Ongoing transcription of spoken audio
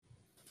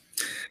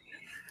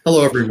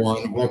Hello,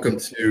 everyone. Welcome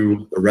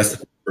to the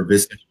Recipe for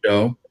Business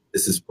show.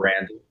 This is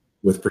Brandon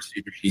with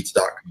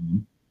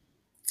ProcedureSheets.com,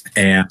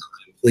 and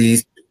I'm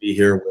pleased to be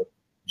here with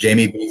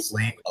Jamie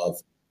Beasley of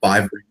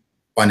Five Ring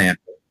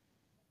Financial.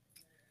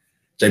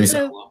 Jamie, say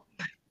Hello.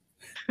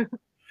 hello.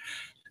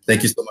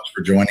 Thank you so much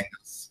for joining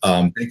us.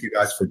 Thank you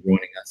guys for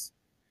joining us.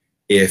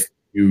 If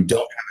you don't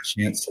have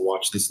a chance to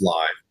watch this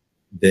live,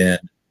 then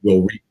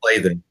we'll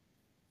replay them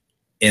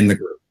in the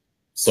group,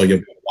 so you'll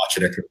be able to watch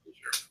it at your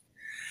leisure.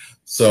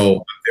 So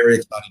I'm very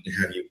excited to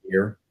have you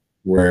here.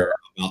 We're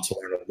about to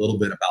learn a little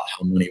bit about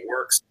how money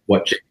works,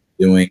 what Jamie's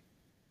doing,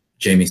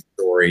 Jamie's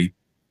story,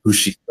 who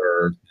she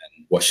serves,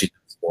 and what she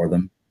does for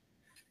them,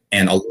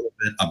 and a little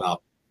bit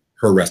about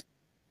her recipe.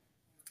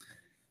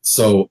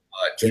 So,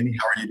 Jamie,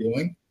 how are you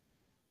doing?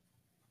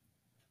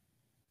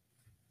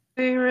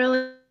 Doing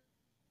really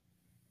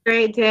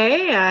great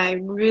day. I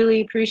really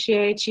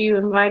appreciate you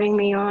inviting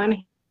me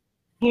on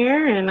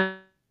here, and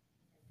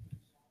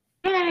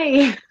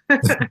yay!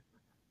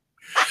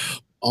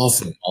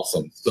 Awesome,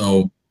 awesome.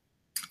 So,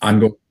 I'm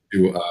going to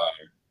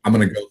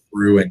go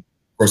through, and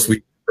of course,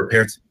 we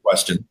prepared some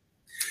questions,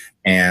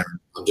 and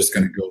I'm just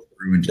going to go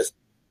through and just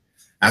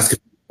ask a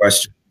few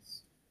questions.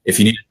 If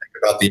you need to think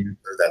about the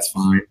answer, that's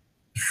fine.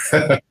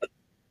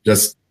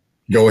 Just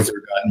go with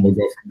your gut, and we'll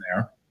go from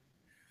there.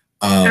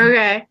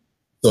 Okay.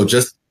 So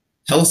just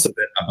tell us a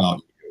bit about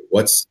you.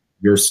 What's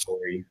your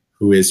story?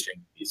 Who is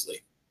Jamie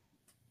Beasley?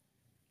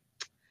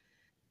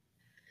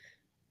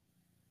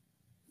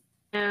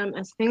 I'm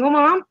a single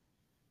mom,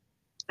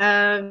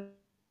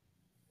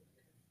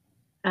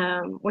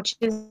 which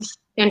is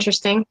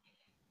interesting,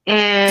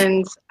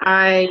 and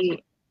I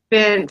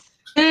spent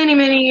many,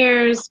 many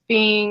years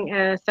being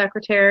a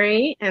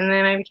secretary, and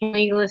then I became a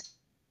legal assistant,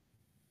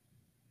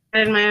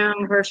 started my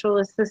own virtual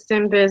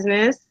assistant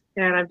business,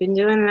 and I've been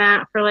doing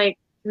that for like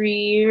 3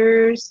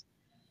 years.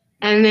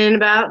 And then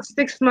about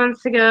 6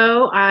 months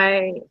ago,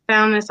 I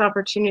found this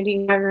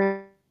opportunity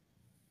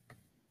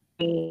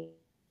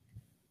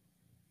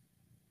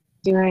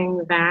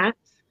doing that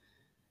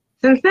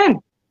since then.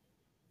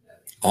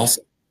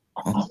 Awesome.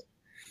 Awesome.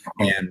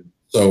 And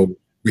so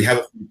we have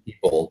a few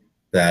people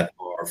that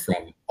are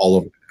from all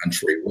over the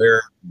country.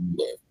 Where do you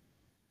live?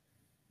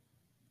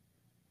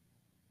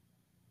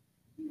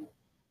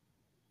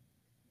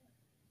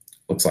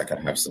 Looks like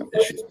I have some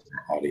issues with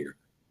my audio.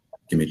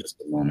 Give me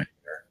just a moment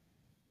here.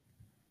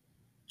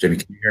 Jamie,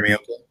 can you hear me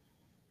okay?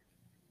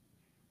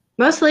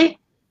 Mostly.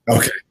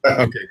 Okay.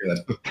 Okay,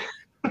 good.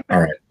 All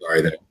right.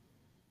 Sorry that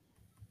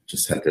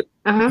just had to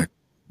Uh-huh.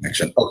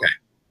 connection. Okay.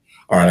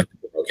 All right. I think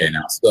we're okay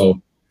now.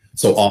 So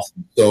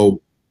awesome.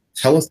 So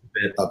tell us a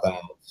bit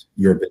about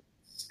your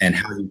business and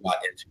how you got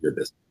into your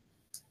business.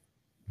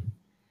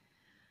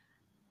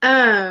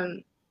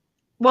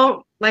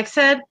 Well, like I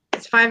said,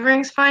 it's Five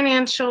Rings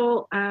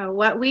Financial.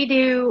 What we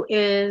do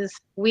is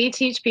we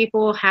teach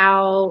people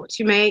how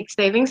to make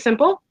saving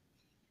simple.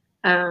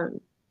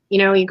 Um,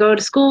 you go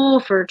to school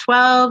for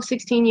 12,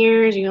 16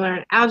 years, you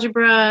learn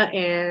algebra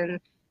and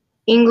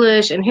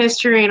English and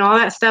history and all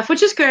that stuff,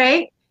 which is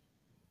great,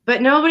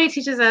 but nobody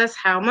teaches us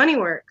how money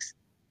works.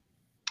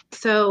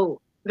 So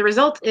the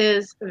result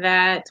is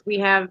that we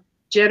have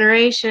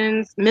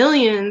generations,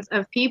 millions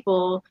of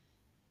people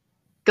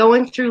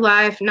going through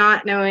life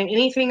not knowing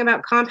anything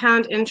about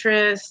compound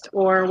interest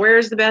or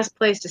where's the best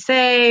place to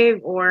save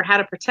or how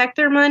to protect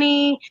their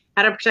money,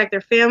 how to protect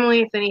their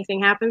family if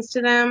anything happens to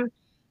them.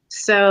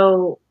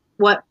 So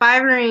what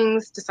Five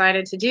Rings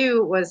decided to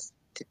do was,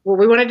 well,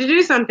 we wanted to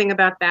do something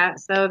about that.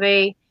 So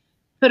they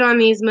put on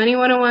these Money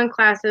 101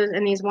 classes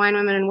and these Wine,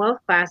 Women, and Wealth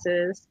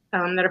classes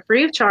that are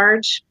free of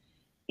charge.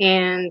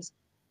 And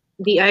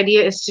the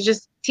idea is to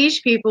just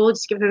teach people,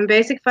 just give them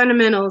basic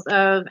fundamentals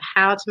of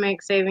how to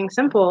make saving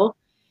simple.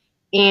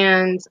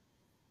 And,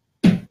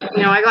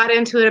 I got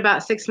into it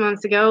about 6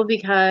 months ago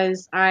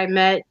because I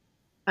met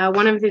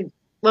one of the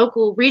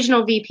local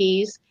regional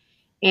VPs,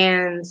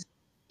 and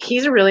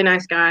he's a really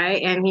nice guy,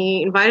 and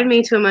he invited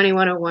me to a Money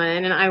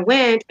 101, and I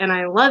went, and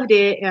I loved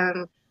it,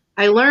 and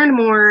I learned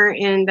more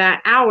in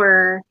that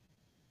hour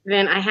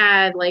than I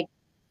had, like,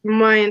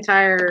 my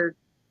entire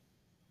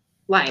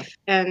life.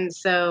 And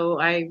so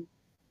I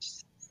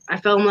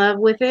fell in love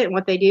with it and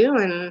what they do,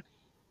 and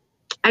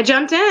I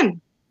jumped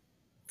in.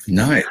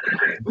 Nice.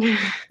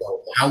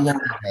 So how long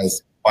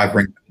has Five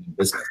Ring been in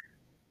business?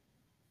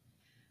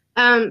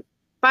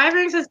 Five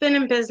Rings has been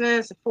in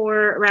business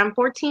for around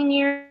 14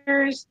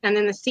 years, and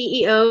then the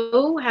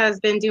CEO has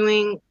been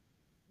doing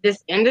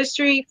this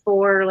industry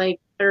for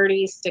like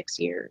 36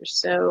 years.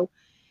 So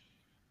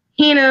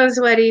he knows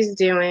what he's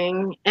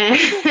doing,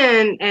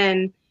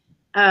 and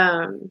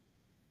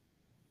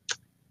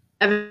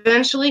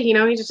eventually, he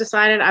just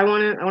decided I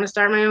want to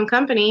start my own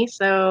company.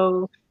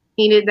 So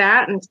he did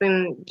that, and it's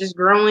been just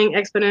growing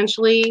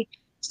exponentially.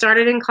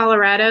 Started in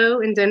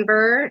Colorado, in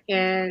Denver,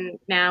 and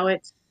now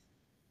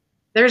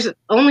there's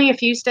only a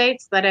few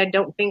states that I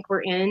don't think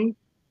we're in,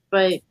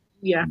 but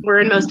yeah, we're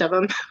in most of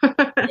them.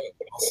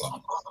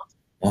 Awesome.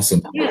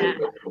 Awesome. Yeah.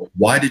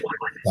 Why did you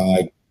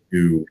decide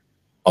to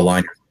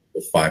align yourself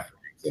with Five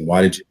Rings, and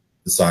why did you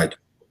decide to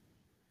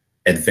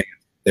advance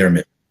their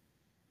mission?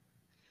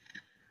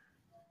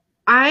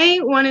 I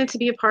wanted to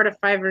be a part of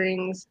Five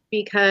Rings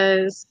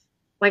because,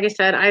 like I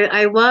said,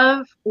 I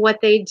love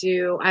what they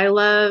do. I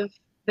love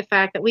the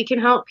fact that we can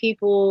help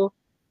people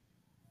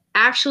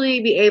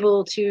actually be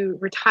able to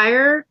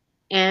retire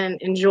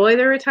and enjoy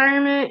their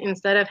retirement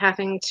instead of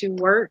having to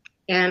work.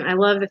 And I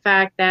love the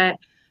fact that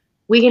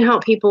we can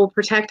help people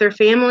protect their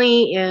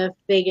family if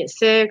they get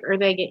sick or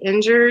they get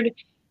injured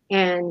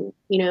and,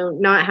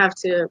 not have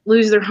to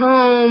lose their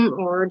home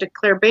or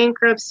declare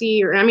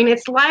bankruptcy. Or, I mean,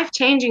 it's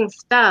life-changing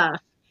stuff.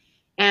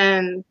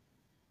 And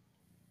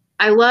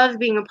I love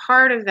being a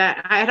part of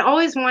that. I had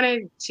always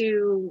wanted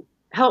to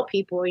help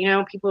people.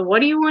 People, what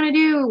do you want to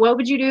do? What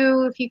would you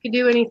do if you could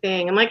do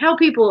anything? I'm like, help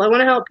people. I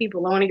want to help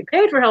people. I want to get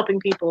paid for helping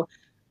people.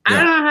 I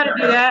Yeah. don't know how to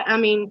do that. I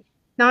mean,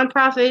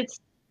 nonprofits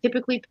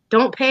typically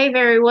don't pay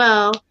very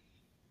well.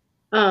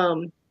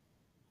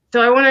 So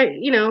I want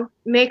to,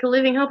 make a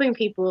living helping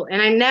people.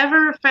 And I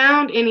never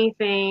found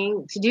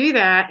anything to do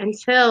that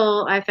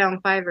until I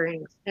found Five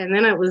Rings. And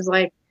then it was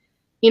like,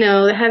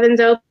 the heavens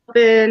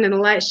opened and the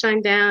lights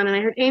shined down and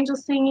I heard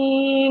angels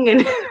singing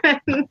and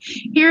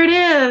here it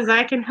is.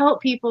 I can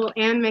help people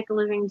and make a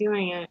living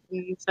doing it.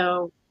 And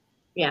so,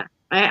 yeah,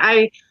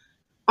 I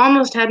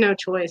almost had no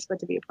choice but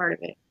to be a part of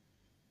it.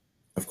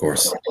 Of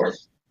course.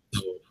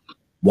 So,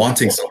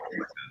 wanting something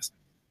like this,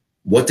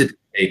 what did it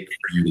take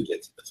for you to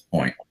get to this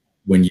point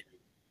when you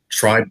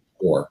tried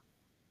before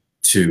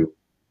to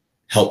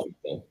help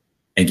people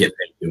and get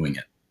paid doing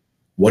it?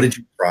 What did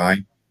you try?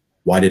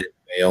 Why did it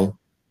fail?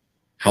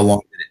 How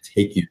long did it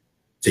take you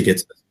to get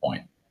to this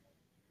point?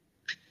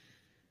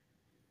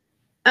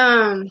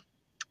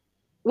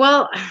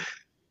 Well,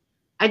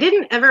 I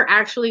didn't ever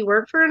actually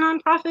work for a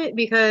nonprofit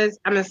because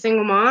I'm a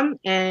single mom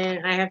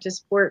and I have to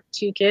support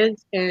two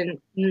kids, and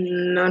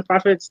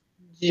nonprofits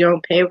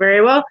don't pay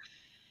very well.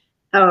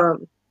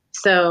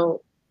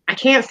 So I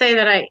can't say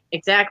that I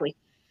exactly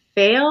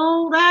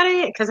failed at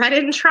it because I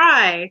didn't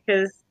try.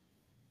 Because,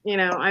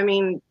 I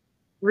mean,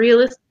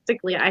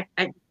 realistically, I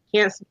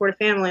can't support a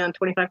family on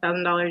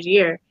 $25,000 a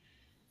year.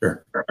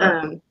 Sure.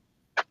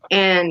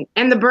 And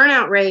the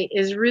burnout rate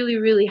is really,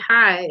 really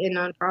high in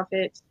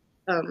nonprofits,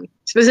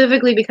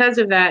 specifically because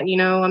of that.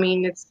 I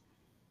mean, it's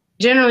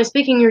generally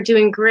speaking, you're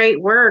doing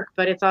great work,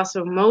 but it's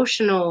also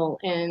emotional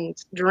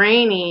and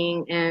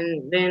draining.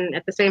 And then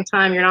at the same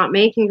time, you're not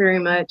making very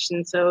much.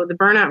 And so the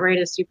burnout rate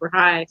is super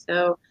high.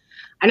 So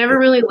I never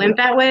really went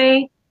that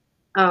way.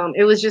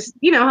 It was just,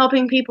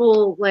 helping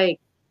people, like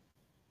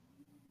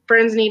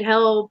friends need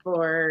help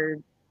or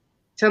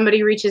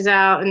somebody reaches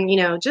out and,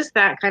 just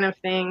that kind of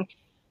thing.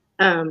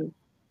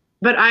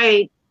 But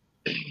I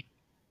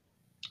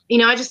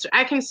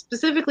can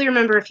specifically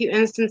remember a few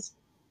instances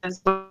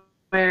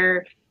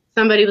where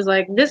somebody was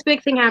like, this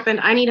big thing happened.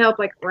 I need help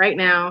like right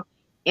now.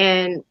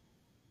 And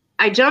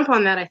I jump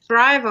on that. I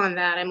thrive on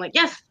that. I'm like,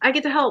 yes, I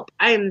get to help.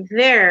 I am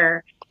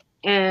there.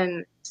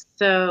 And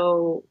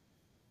so,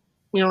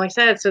 like I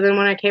said, so then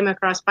when I came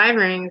across Five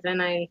Rings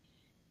and I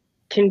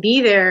can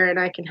be there and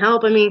I can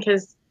help, I mean,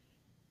 because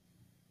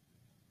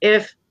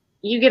if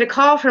you get a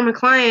call from a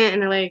client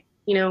and they're like,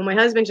 my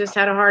husband just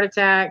had a heart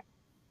attack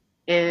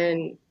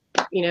and,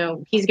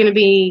 he's going to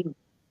be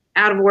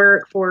out of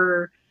work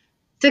for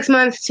 6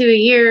 months to a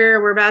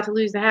year. We're about to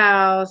lose the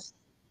house,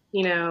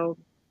 and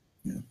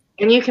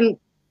you can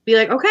be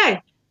like,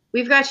 okay,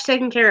 we've got you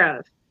taken care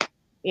of.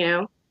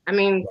 I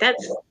mean,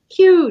 that's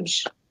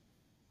huge.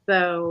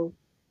 So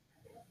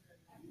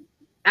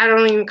I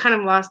don't even kind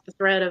of lost the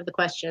thread of the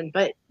question,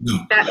 but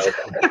that's,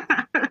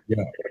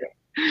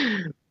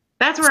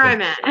 that's where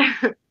I'm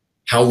at.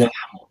 How long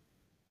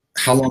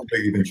have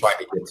you been trying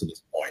to get to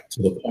this point,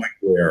 to the point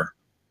where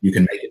you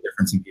can make a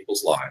difference in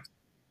people's lives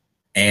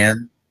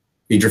and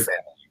feed your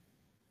family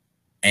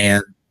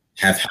and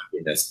have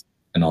happiness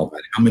and all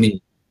that? How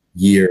many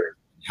years?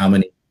 How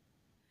many?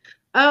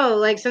 Oh,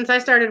 like since I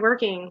started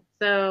working.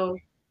 So,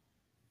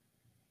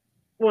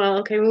 well,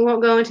 okay, we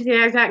won't go into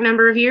the exact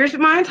number of years,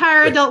 but my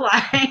entire adult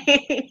life.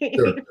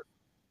 Sure.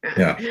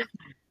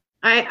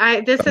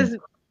 Yeah. This has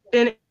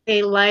been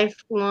a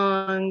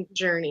lifelong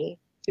journey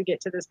to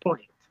get to this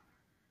point.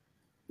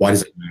 Why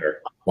does it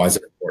matter? Why is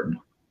it important?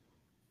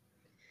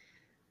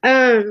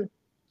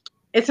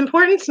 It's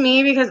important to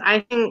me because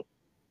I think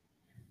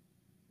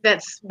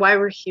that's why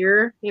we're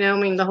here. I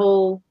mean, the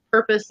whole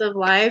purpose of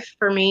life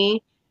for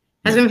me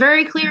has been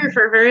very clear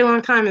for a very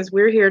long time is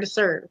we're here to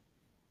serve.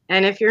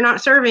 And if you're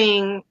not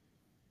serving,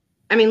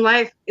 I mean,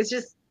 life, it's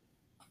just,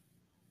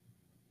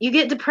 you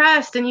get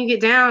depressed and you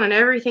get down and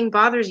everything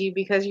bothers you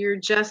because you're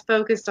just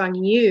focused on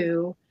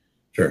you.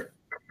 Sure.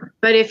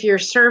 But if you're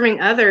serving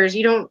others,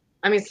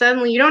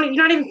 suddenly you're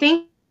not even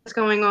thinking what's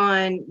going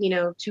on,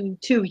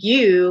 to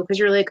you, because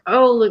you're like,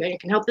 oh, look, I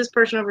can help this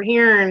person over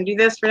here and do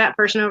this for that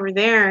person over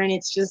there. And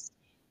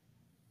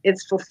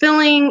it's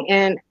fulfilling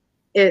and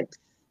it's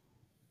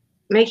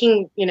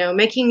making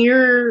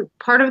your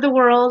part of the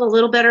world a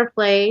little better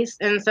place.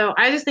 And so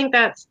I think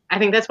that's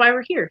why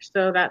we're here.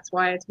 So that's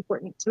why it's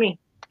important to me.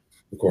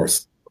 Of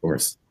course.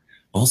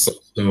 Also,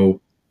 so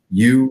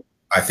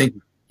I think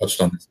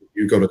touched on this. Did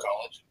you go to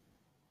college?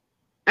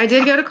 I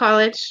did go to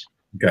college.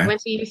 Okay.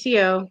 Went to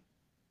UCO.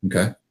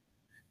 Okay.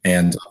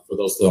 And for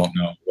those that don't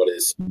know, what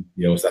is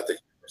UCO? Is that the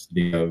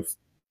University of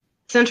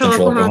Central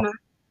Central Oklahoma? Oklahoma.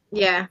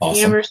 Yeah,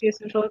 Awesome. University of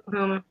Central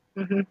Oklahoma.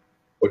 Mm-hmm.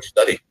 What'd you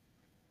study?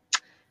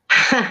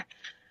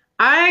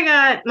 I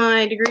got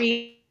my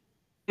degree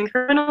in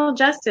criminal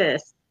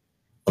justice.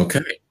 Okay.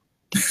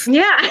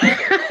 Yeah.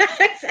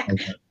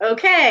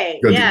 Okay.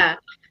 Good. Yeah.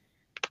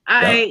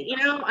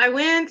 I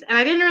went and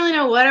I didn't really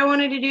know what I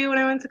wanted to do when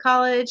I went to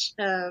college.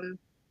 And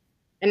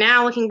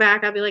now looking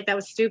back, I'd be like, that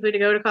was stupid to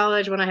go to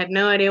college when I had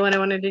no idea what I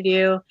wanted to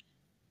do.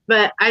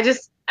 But I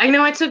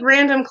took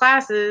random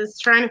classes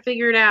trying to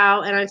figure it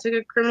out. And I took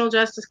a criminal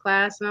justice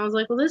class and I was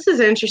like, well, this is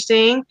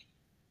interesting.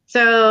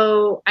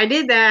 So I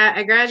did that.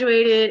 I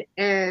graduated.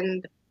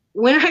 And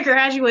when I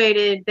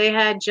graduated, they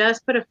had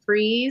just put a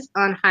freeze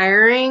on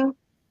hiring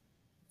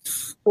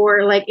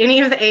for like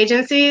any of the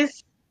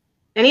agencies.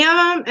 Any of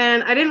them,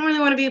 and I didn't really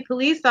want to be a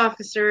police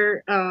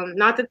officer.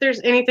 Not that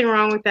there's anything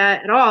wrong with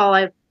that at all.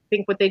 I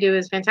think what they do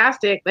is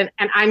fantastic, and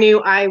I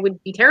knew I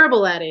would be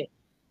terrible at it.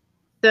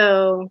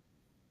 So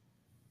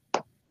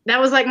that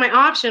was like my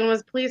option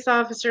was police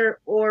officer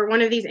or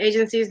one of these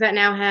agencies that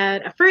now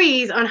had a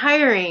freeze on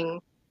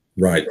hiring.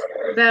 Right.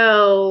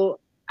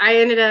 So I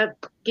ended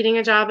up getting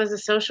a job as a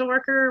social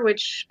worker,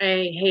 which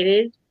I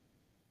hated,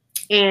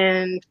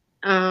 and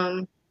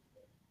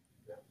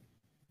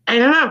I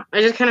don't know.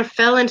 I just kind of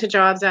fell into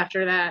jobs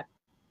after that.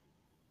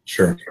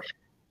 Sure.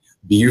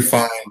 Do you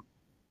find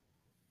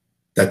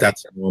that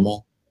that's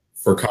normal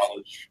for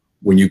college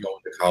when you go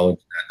into college?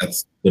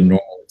 That's the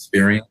normal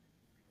experience?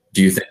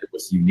 Do you think it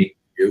was unique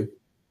to you?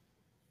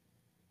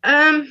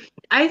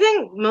 I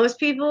think most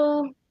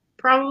people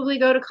probably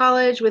go to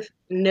college with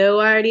no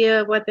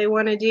idea of what they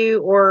want to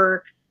do,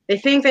 or they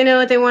think they know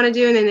what they want to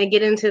do, and then they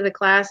get into the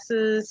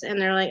classes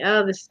and they're like,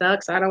 oh, this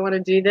sucks. I don't want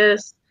to do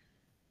this.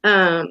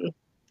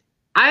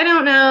 I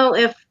don't know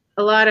if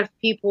a lot of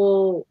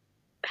people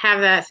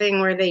have that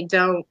thing where they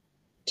don't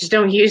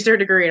use their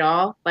degree at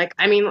all. Like,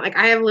 I mean, like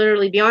I have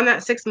literally beyond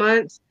that 6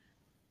 months,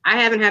 I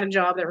haven't had a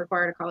job that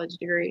required a college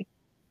degree.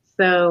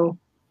 So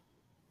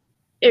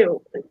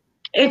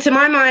to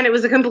my mind, it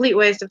was a complete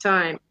waste of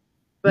time.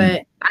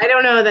 But I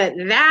don't know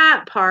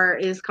that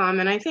part is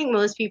common. I think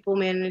most people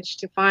manage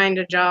to find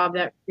a job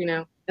that,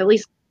 at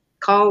least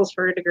calls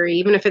for a degree,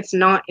 even if it's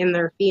not in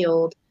their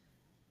field.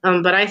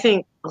 But I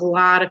think a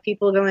lot of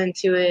people go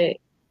into it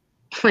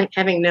like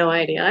having no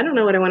idea. I don't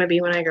know what I want to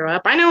be when I grow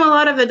up. I know a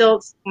lot of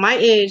adults my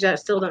age that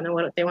still don't know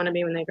what they want to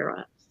be when they grow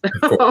up.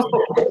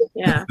 So,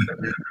 yeah.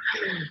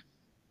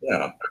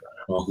 Yeah.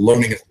 Well,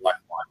 learning is a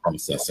lifelong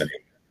process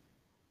anyway.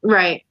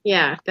 Right.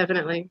 Yeah,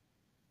 definitely.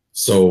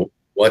 So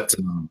what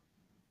did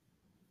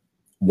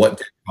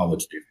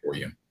college do for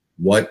you?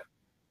 What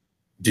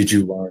did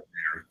you learn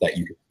there that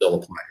you can still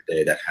apply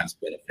today that has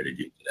benefited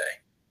you today?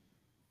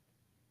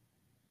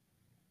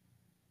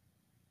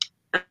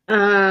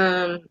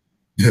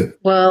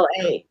 Well,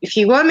 if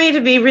you want me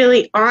to be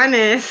really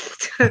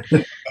honest,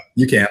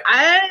 you can.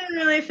 I didn't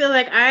really feel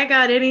like I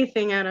got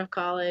anything out of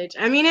college.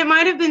 I mean, it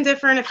might have been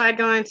different if I'd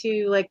gone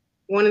to like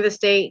one of the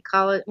state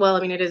college. Well,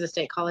 I mean, it is a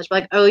state college,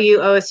 but like OU,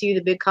 OSU,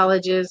 the big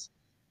colleges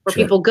where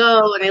Sure. people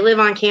go and they live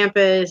on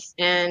campus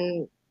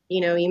and,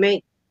 you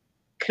make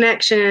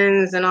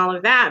connections and all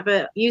of that.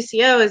 But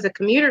UCO is a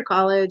commuter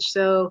college.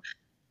 So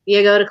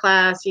you go to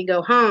class, you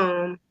go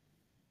home.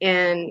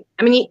 And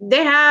I mean,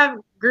 they have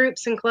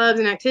groups and clubs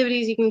and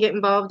activities you can get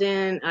involved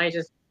in. I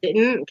just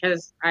didn't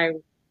because I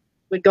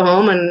would go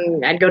home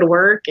and I'd go to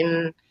work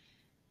and,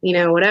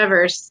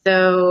 whatever.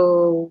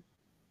 So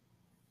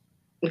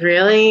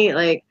really,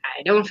 like,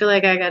 I don't feel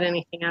like I got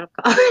anything out of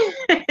college.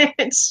 That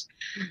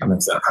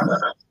makes sense.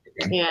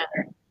 Okay. Yeah.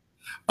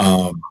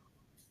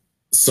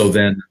 So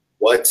then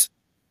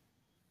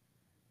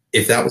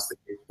if that was the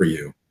case for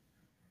you,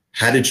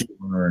 how did you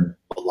learn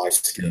the life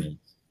skills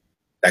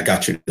that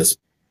got you to this?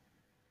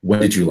 When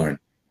did you learn?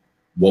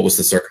 What was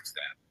the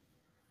circumstance?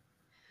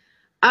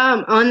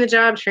 On the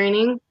job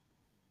training,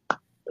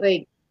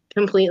 like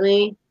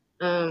completely.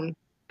 I mean,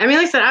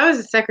 like I said, I was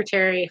a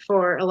secretary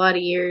for a lot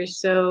of years,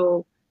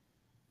 so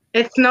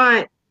it's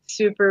not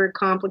super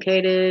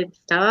complicated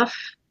stuff.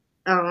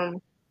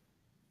 And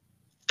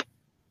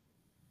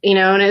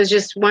it was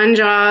just one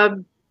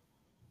job.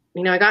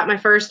 I got my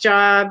first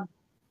job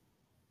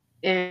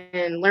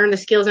and learned the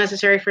skills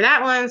necessary for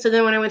that one. So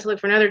then when I went to look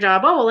for another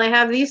job, oh, well, I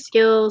have these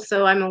skills,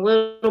 so I'm a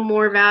little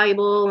more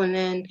valuable. And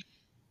then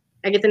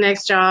I get the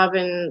next job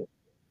and,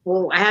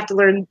 well, I have to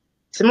learn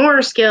some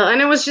more skill.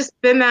 And it was just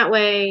been that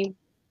way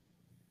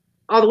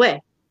all the way.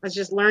 I was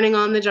just learning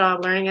on the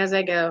job, learning as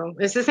I go.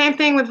 It's the same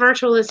thing with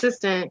virtual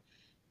assistant.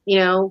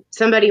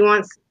 Somebody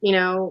wants,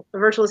 a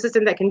virtual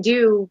assistant that can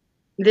do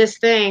this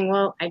thing.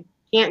 Well, I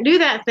can't do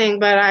that thing,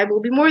 but I will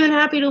be more than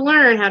happy to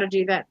learn how to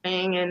do that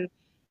thing.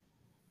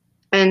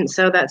 And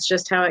so that's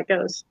just how it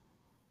goes.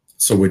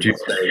 So would you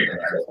say,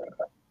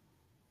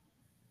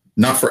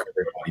 not for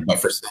everybody, but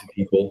for some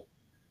people,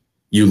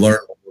 you learn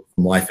more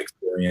from life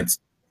experience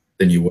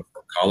than you would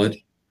from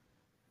college?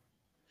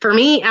 For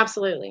me,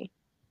 absolutely.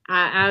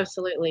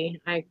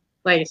 Absolutely. Like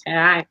I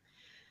said,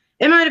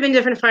 it might have been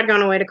different if I'd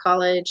gone away to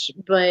college,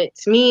 but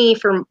to me,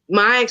 for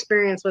my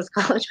experience, was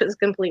college was a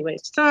complete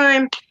waste of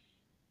time.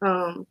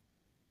 Um,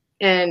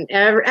 and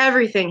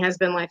everything has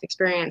been life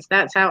experience.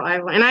 That's how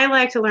and I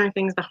like to learn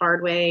things the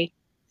hard way.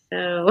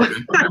 So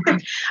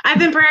I've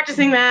been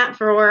practicing that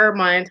for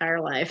my entire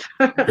life.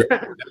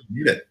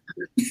 Need it.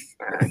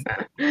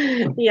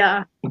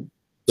 Yeah.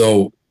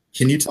 So,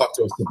 can you talk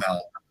to us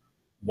about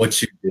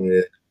what you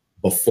did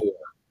before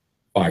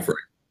Five Ring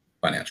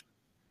Financial?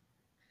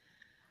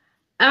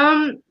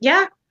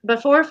 Yeah.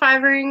 Before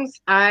Five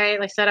Rings, like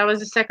I said, I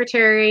was a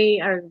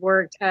secretary. I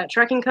worked at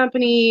trucking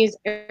companies,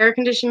 air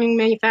conditioning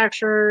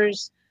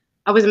manufacturers.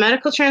 I was a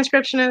medical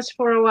transcriptionist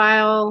for a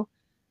while.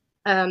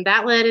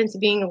 That led into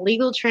being a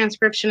legal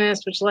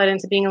transcriptionist, which led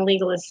into being a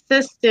legal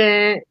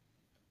assistant.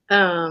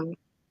 Um,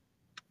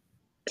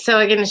 so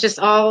again, it's just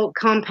all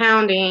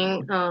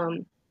compounding.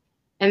 And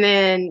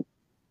then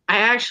I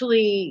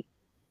actually,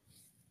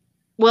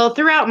 well,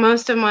 throughout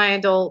most of my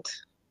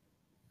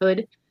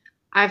adulthood,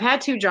 I've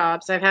had two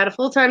jobs. I've had a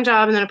full-time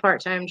job and then a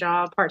part-time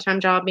job. Part-time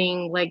job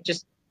being like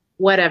just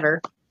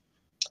whatever.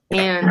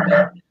 And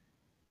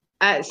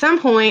at some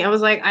point, I was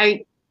like,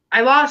 I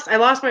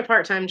lost my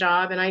part-time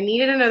job and I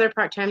needed another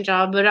part-time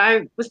job, but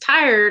I was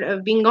tired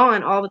of being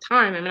gone all the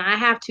time. I mean, I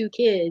have two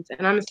kids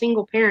and I'm a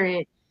single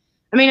parent.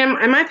 I mean,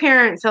 and my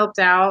parents helped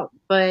out,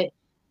 but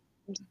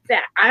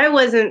that I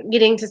wasn't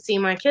getting to see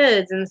my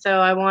kids, and so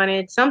I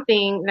wanted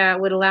something that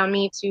would allow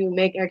me to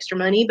make extra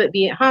money but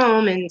be at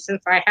home. And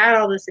since I had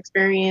all this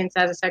experience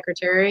as a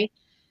secretary,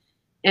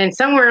 and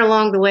somewhere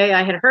along the way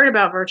I had heard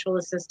about virtual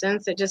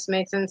assistants, it just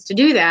made sense to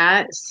do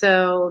that.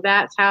 So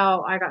that's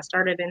how I got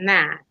started in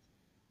that.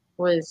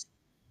 Was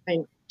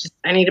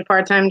I need a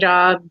part-time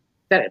job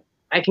that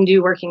I can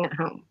do working at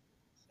home.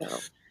 So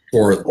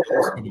For those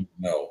who don't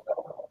know,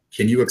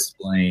 can you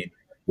explain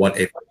what a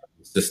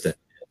virtual assistant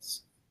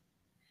is?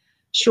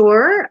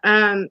 Sure.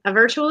 A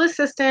virtual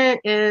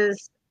assistant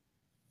is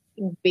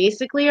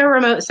basically a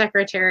remote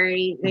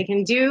secretary. They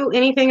can do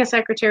anything a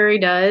secretary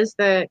does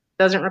that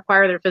doesn't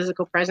require their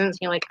physical presence.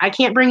 You know, like I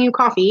can't bring you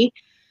coffee,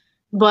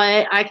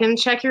 but I can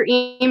check your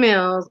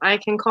emails. I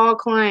can call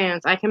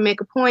clients. I can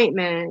make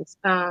appointments.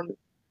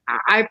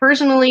 I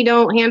personally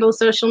don't handle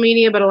social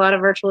media, but a lot of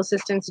virtual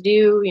assistants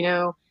do. You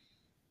know,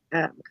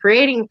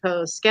 creating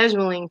posts,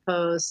 scheduling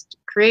posts,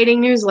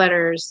 creating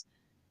newsletters,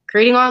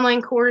 creating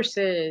online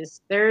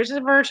courses. There's a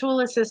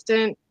virtual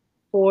assistant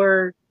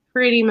for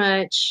pretty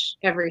much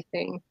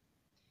everything.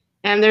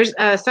 And there's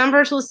some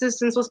virtual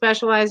assistants will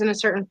specialize in a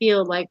certain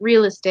field, like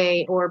real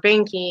estate or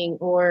banking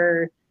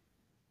or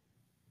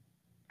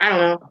I don't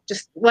know,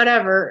 just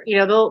whatever. You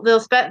know,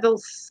 they'll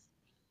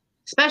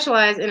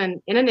specialize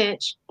in a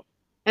niche.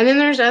 And then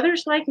there's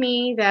others like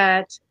me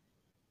that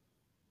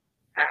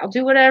I'll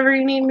do whatever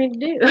you need me to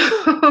do.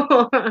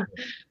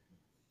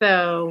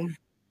 So,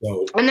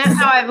 So, and that's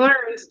how I've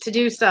learned to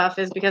do stuff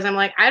is because I'm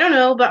like, I don't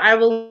know, but I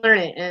will learn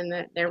it.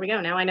 And there we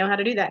go. Now I know how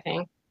to do that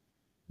thing.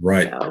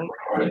 right. So,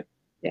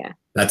 yeah.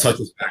 That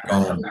touches back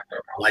on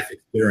life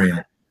experience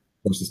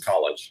versus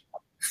college.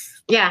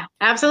 Yeah,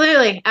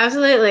 absolutely.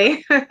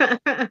 Absolutely.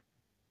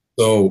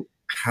 So,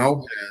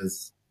 how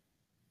has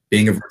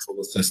being a virtual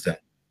assistant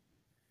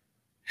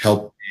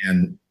helped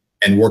and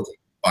working with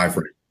Five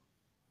Ring?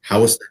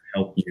 How has that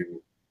helped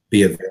you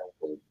be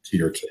available to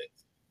your kids?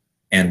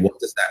 And what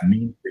does that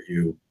mean for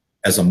you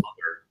as a mother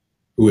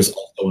who is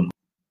also an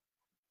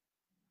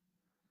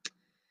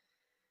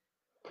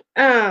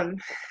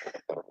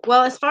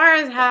Well, as far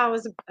as how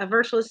as a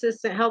virtual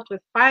assistant helped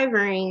with Five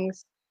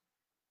Rings,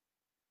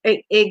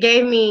 it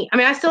gave me, I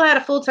mean, I still had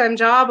a full-time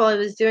job while I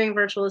was doing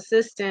virtual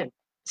assistant.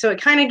 So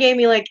it kind of gave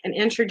me like an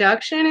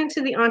introduction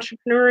into the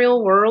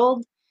entrepreneurial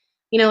world.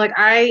 You know, like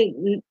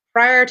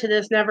prior to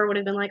this, never would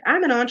have been like,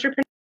 I'm an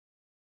entrepreneur.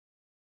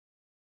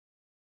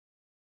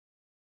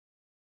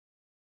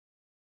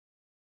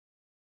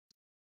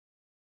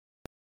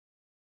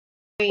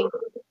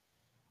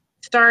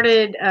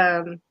 Started,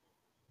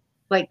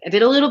 like I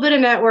did a little bit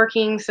of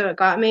networking, so it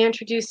got me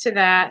introduced to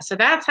that. So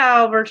that's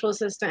how virtual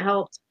assistant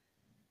helped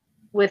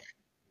with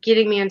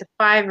getting me into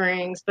Five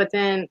Rings. But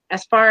then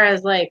as far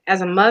as like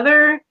as a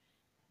mother,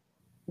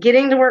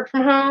 getting to work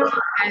from home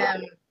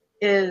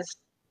is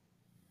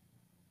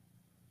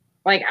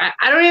like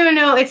I don't even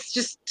know. It's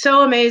just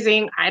so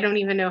amazing. I don't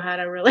even know how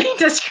to really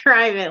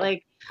describe it.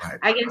 Like right.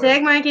 I can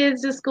take my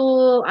kids to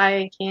school.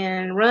 I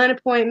can run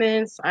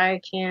appointments.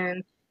 I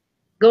can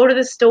go to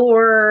the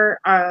store.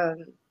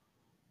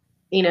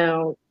 You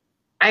know,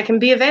 I can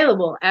be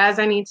available as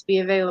I need to be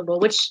available.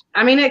 Which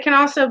I mean, it can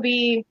also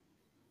be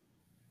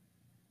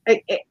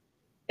it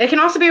can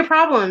also be a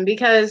problem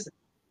because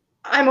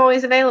I'm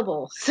always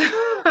available.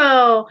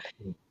 So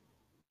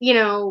you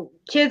know,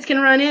 kids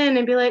can run in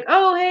and be like,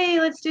 "Oh,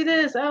 hey, let's do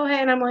this." Oh, hey,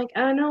 and I'm like,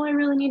 "Oh no, I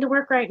really need to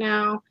work right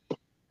now."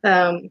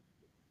 Um,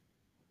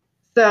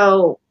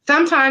 so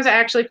sometimes I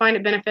actually find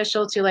it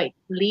beneficial to like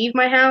leave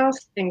my house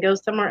and go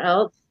somewhere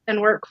else and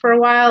work for a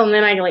while, and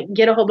then I like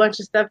get a whole bunch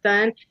of stuff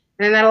done, and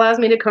then that allows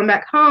me to come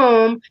back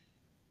home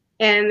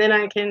and then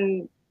I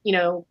can,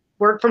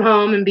 work from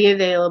home and be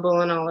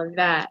available and all of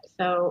that.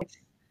 So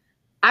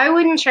I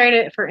wouldn't trade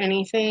it for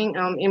anything.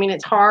 I mean,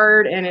 it's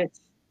hard and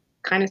it's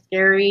kind of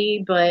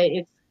scary, but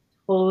it's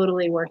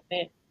totally worth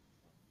it.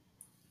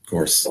 Of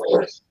course.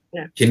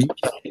 Yeah. Can you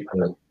tell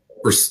people,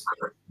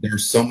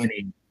 there's so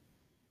many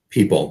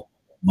people,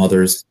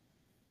 mothers,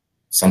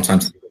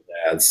 sometimes single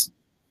dads,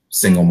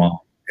 single mom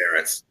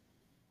parents,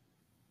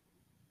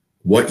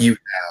 what you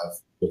have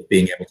with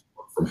being able to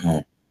work from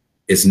home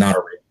is not a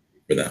reality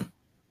for them.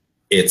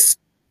 It's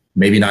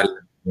maybe not even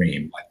a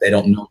dream. Like they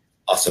don't know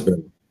the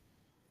possibility.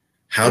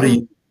 How do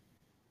you,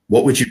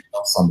 what would you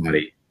tell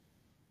somebody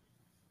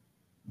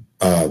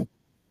uh,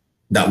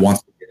 that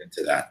wants to get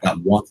into that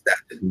wants that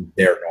to be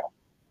their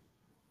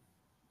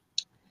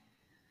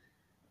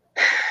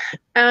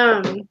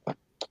Um,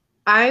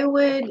 I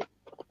would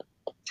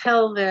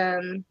tell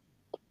them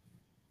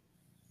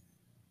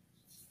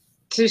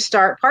to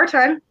start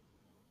part-time.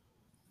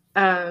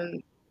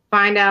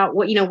 Find out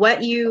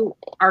what you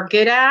are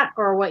good at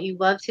or what you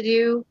love to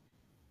do.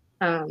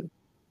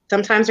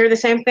 Sometimes they're the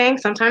same thing,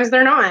 sometimes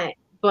they're not.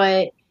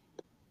 But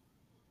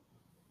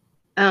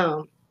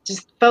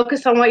just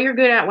focus on what you're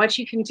good at, what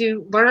you can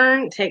do,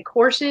 learn, take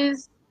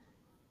courses.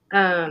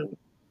 Um,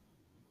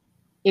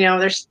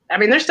 there's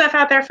stuff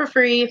out there for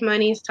free if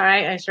money's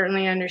tight. I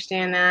certainly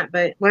understand that,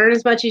 but learn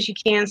as much as you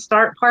can,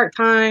 start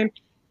part-time,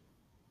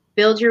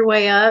 build your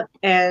way up,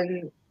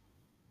 and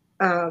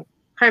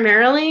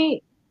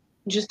primarily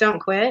just don't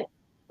quit.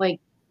 Like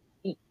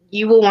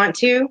you will want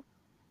to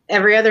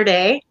every other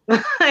day.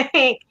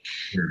 like,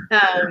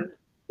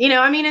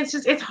 I mean,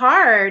 it's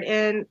hard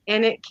and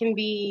it can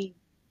be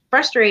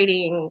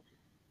frustrating,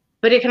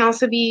 but it can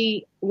also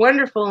be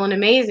wonderful and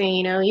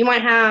amazing. You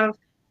might have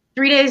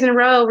 3 days in a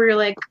row where you're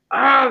like,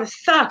 oh,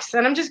 this sucks,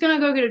 and I'm just gonna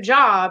go get a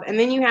job, and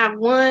then you have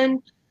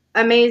one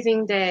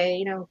amazing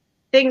day.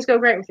 Things go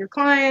great with your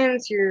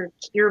clients. You're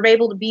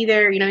able to be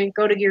there. You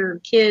go to your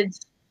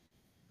kids'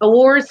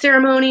 awards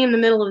ceremony in the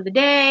middle of the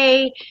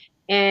day,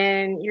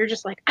 and you're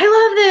just like, I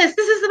love this.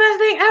 This is the best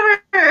thing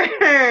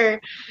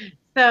ever.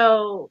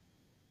 So,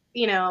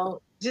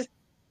 just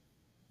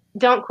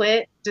don't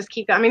quit. Just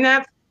keep going. I mean,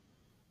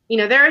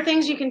 there are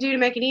things you can do to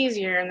make it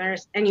easier,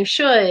 and you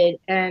should,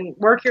 and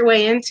work your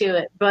way into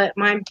it. But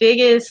my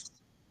biggest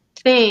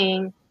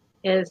thing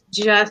is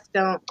just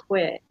don't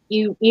quit.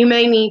 You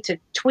may need to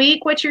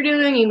tweak what you're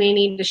doing. You may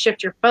need to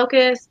shift your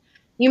focus.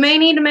 You may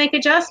need to make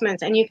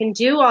adjustments, and you can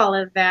do all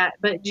of that,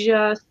 but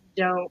just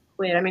don't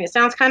quit. I mean, it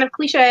sounds kind of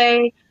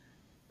cliche,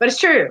 but it's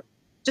true.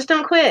 Just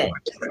don't quit.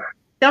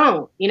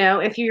 Don't.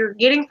 If you're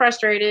getting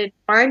frustrated,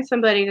 find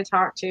somebody to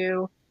talk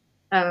to.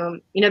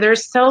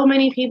 There's so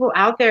many people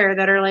out there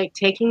that are like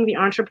taking the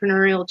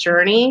entrepreneurial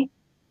journey.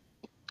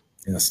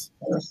 Yes.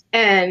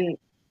 And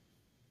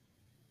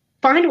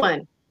find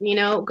one.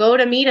 Go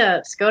to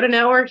meetups, go to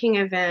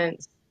networking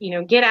events.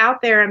 Get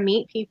out there and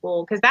meet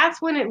people, because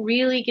that's when it will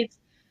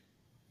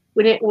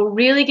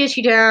really get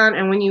you down,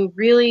 and when you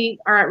really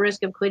are at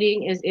risk of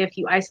quitting is if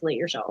you isolate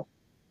yourself.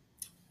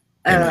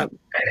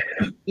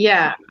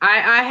 Yeah,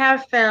 I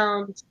have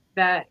found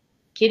that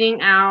getting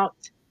out,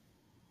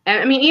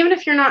 and I mean, even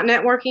if you're not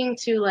networking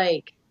to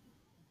like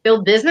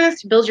build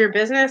your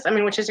business, I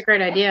mean, which is a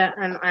great idea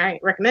and I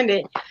recommend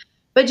it,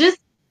 but just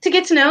to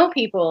get to know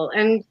people,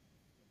 and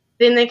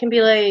then they can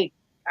be like,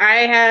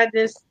 I had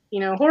this,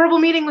 horrible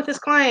meeting with this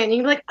client, and you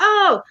can be like,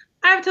 oh,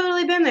 I've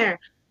totally been there.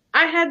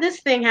 I had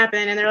this thing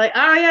happen, and they're like,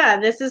 oh yeah,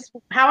 this is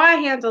how I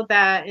handled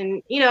that.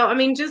 And I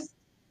mean, just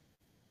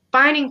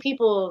finding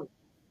people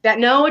that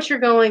know what you're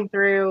going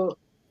through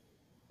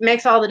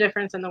makes all the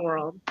difference in the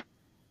world.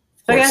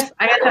 So I guess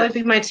that would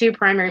be my two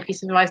primary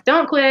pieces of advice.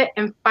 Don't quit,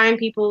 and find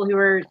people who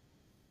are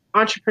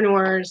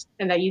entrepreneurs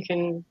and that you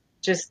can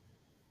just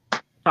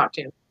talk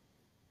to.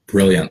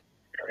 Brilliant.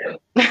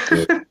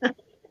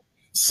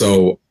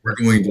 So we're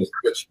going to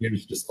switch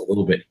gears just a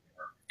little bit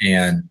here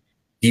and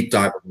deep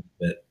dive a little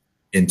bit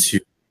into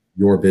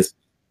your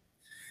business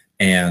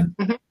and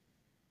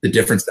the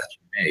difference that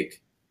you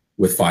make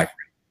with Five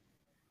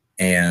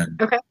and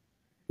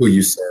who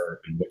you serve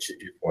and what you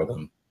do for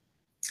them.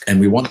 And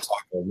we want to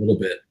talk a little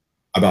bit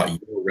about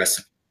your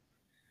recipe.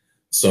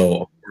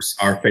 So, of course,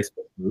 our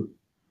Facebook group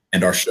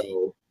and our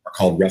show are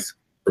called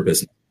Recipe for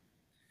Business.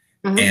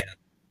 And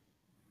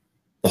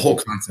the whole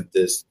concept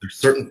is there's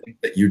certain things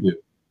that you do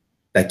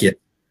that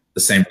get the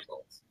same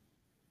results.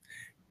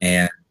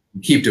 And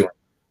you keep doing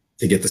it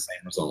to get the same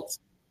results.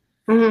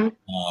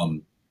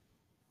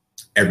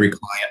 Every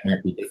client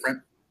might be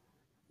different,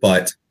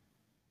 but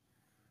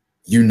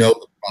you know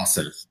the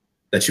process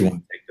that you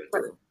want to take them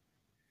through.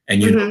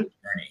 And you know the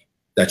journey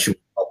that you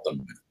help them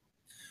with.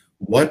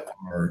 What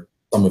are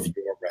some of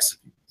your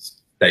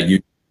recipes that you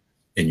do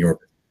in your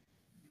business?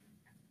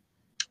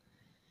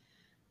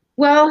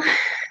 Well,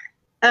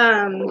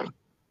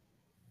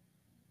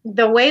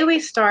 the way we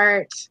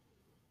start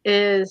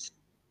is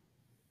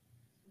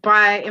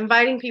by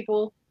inviting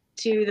people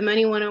to the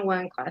Money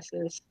 101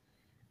 classes.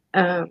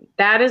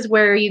 That is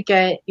where you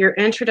get your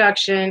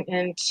introduction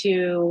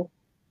into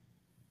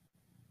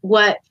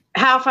what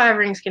how Five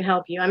Rings can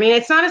help you. I mean,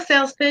 it's not a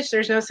sales pitch.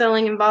 There's no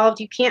selling involved.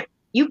 You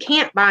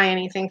can't buy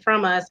anything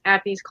from us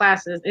at these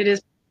classes. It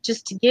is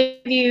just to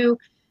give you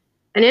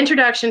an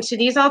introduction to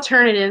these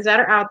alternatives that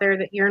are out there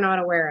that you're not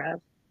aware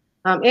of.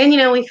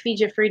 And we feed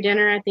you free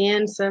dinner at the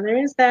end, so there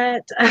is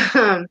that.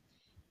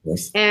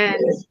 Yes. And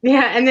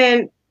yeah, and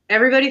then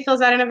everybody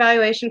fills out an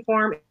evaluation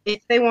form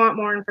if they want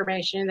more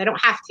information. They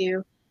don't have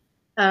to.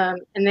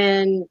 And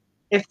then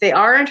if they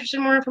are interested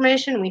in more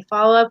information, we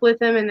follow up with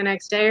them in the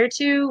next day or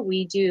two.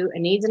 We do a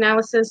needs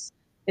analysis.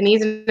 The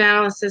needs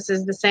analysis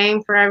is the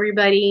same for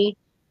everybody.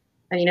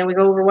 And, we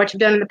go over what you've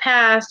done in the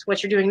past,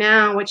 what you're doing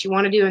now, what you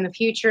want to do in the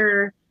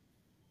future.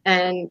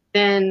 And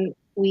then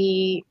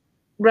we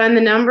run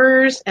the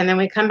numbers, and then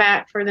we come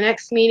back for the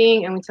next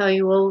meeting and we tell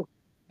you, well,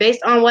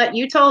 based on what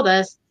you told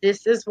us,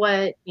 this is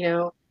what,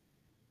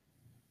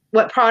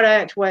 what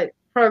product, what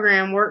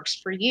program works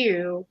for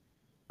you,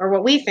 or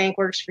what we think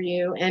works for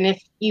you. And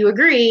if you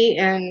agree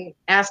and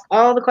ask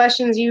all the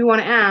questions you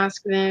want to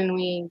ask, then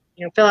we,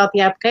 fill out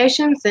the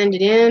application, send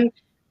it in,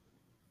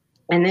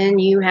 and then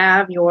you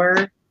have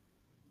your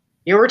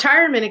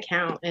retirement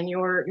account and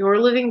your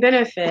living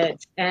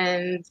benefits.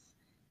 And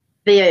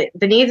the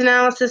needs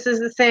analysis is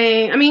the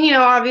same. I mean,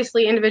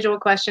 obviously individual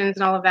questions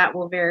and all of that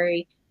will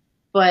vary,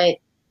 but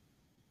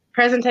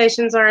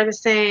presentations are the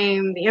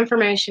same. The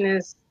information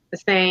is the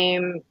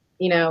same.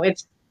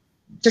 It's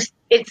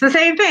the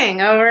same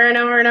thing over and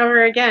over and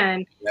over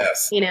again.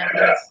 Yes.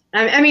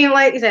 I mean,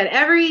 like I said,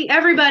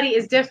 everybody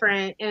is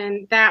different,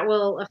 and that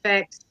will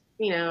affect,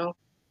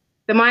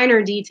 the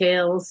minor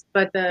details,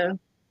 but the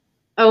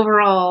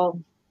overall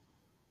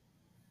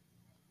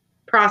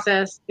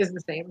process is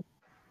the same.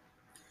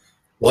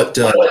 What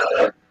does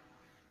that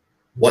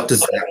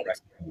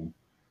recipe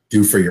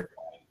do for your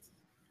clients?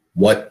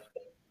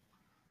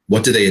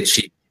 What do they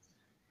achieve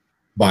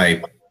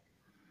by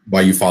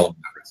you following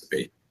that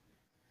recipe?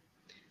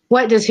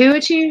 What does who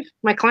achieve?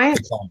 My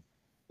clients?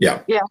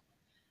 Yeah. Yeah.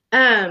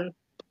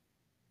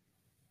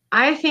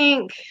 I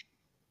think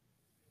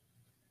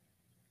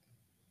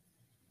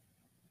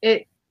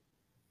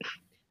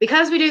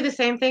because we do the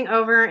same thing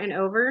over and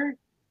over,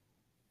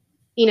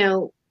 we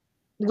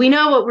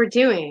know what we're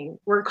doing.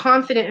 We're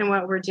confident in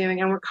what we're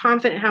doing, and we're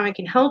confident how it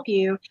can help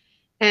you.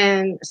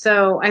 And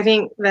so I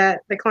think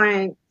that the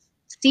clients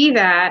see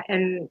that,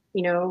 and,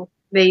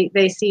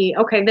 they see,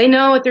 okay, they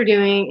know what they're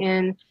doing,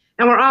 and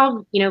we're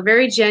all,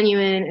 very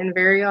genuine and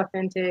very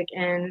authentic,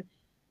 and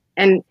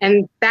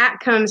that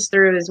comes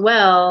through as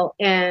well.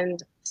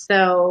 And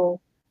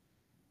so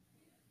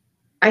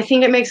I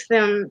think it makes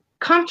them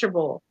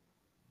comfortable,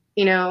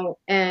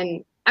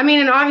 and I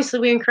mean, and obviously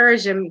we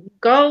encourage them,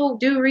 go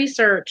do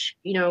research,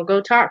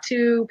 go talk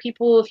to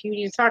people if you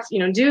need to talk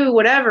to, do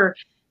whatever,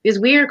 because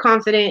we are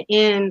confident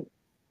in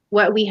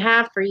what we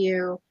have for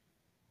you.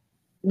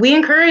 We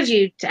encourage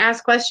you to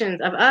ask questions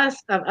of us,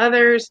 of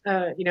others,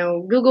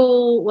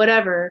 Google,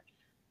 whatever.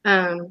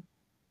 But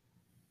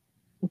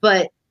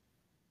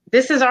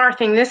this is our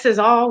thing. This is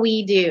all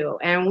we do,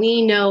 and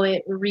we know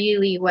it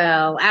really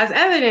well, as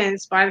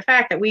evidenced by the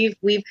fact that we've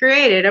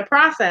created a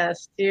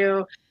process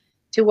to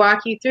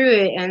walk you through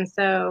it. And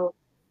so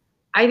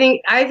I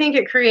think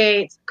it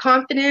creates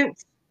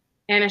confidence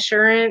and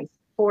assurance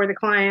for the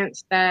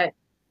clients that,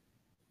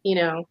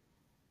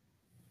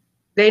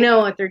 they know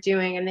what they're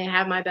doing and they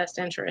have my best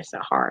interests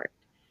at heart.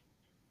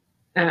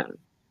 I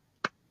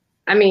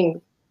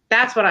mean,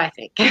 that's what I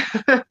think.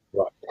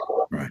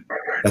 Right.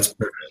 That's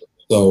perfect.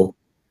 So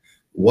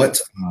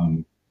what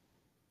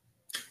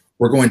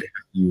we're going to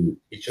have you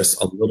teach us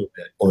a little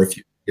bit, or if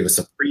you give us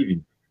a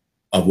preview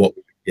of what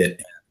we get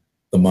in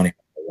the Money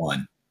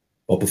 101.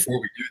 But before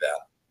we do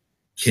that,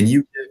 can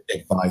you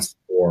give advice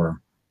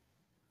for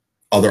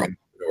other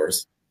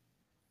entrepreneurs,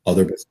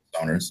 other business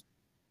owners,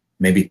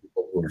 maybe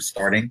people who are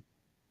starting,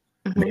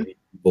 maybe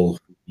people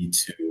who need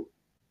to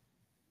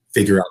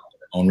figure out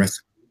their own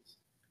recipes?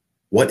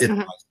 What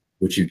advice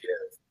would you give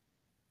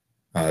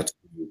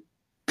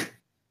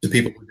to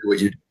people who do what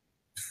you do?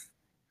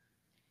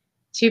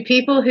 To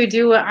people who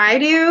do what I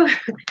do,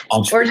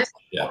 or just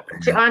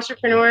to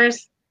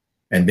entrepreneurs?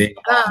 And being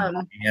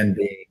and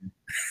being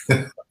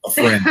a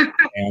friend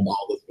and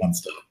all this fun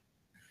stuff.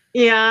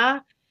 Yeah.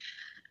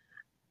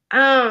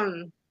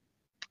 Well,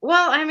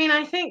 I mean,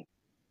 I think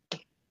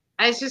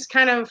it's just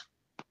kind of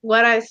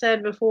what I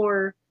said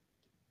before.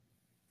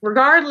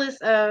 Regardless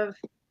of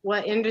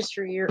what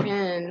industry you're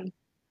in,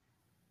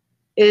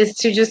 is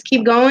to just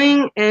keep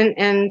going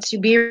and to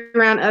be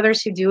around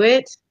others who do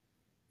it.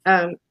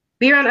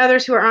 Be around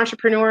others who are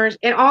entrepreneurs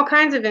in all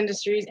kinds of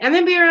industries, and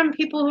then be around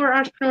people who are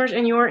entrepreneurs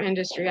in your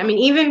industry. I mean,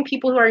 even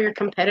people who are your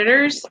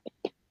competitors,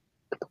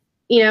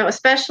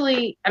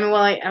 especially, I mean,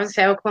 well, I would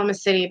say Oklahoma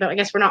City, but I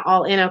guess we're not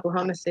all in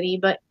Oklahoma City.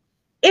 But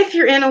if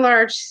you're in a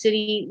large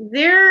city,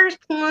 there's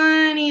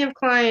plenty of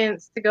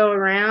clients to go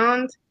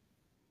around.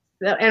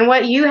 And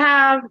what you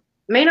have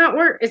may not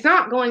work. It's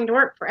not going to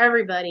work for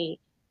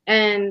everybody.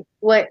 And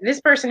what this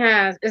person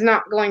has is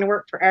not going to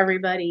work for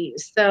everybody.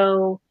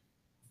 So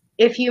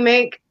if you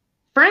make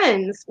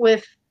friends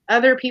with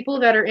other people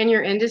that are in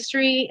your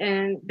industry,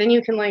 and then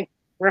you can like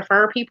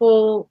refer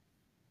people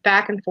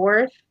back and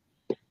forth,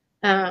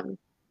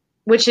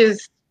 which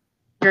is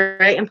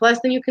great. And plus,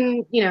 then you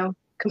can,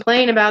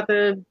 complain about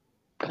the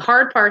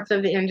hard parts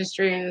of the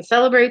industry and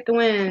celebrate the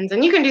wins.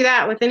 And you can do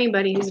that with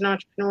anybody who's an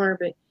entrepreneur,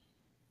 but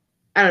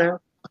I don't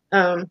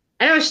know.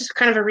 I know it's just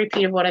kind of a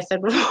repeat of what I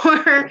said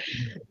before,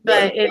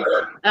 but it's,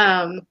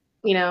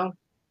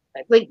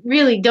 like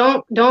really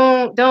don't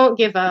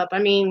give up. I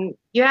mean,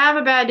 you have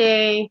a bad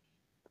day,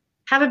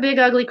 have a big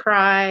ugly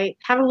cry,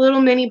 have a little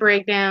mini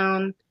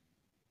breakdown,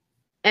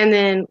 and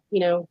then,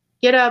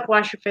 get up,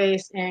 wash your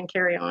face, and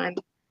carry on.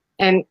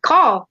 And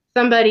call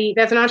somebody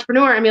that's an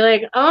entrepreneur and be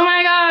like, oh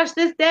my gosh,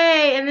 this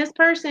day and this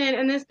person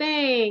and this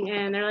thing.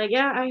 And they're like,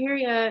 yeah, I hear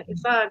you. It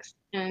sucks.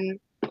 And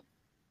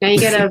now you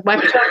got to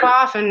wipe yourself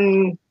off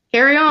and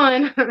carry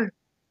on.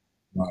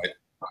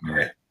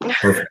 Right.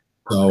 Perfect.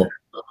 So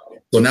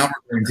now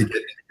we're going to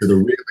get into the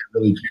really,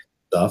 really juicy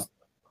stuff.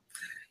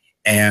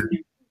 And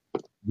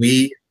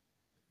we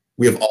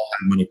have all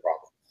had money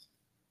problems.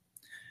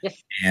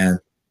 Yes. And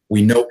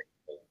we know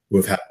people who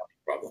have had money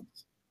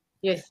problems.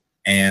 Yes.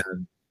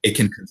 And it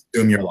can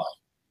consume your life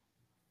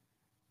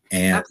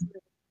and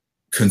Absolutely.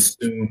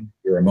 consume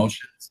your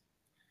emotions.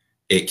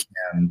 It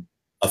can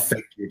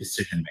affect your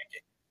decision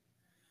making.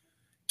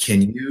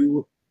 Can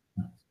you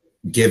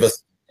give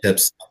us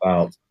tips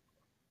about,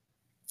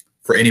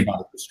 for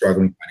anybody who's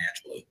struggling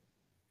financially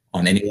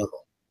on any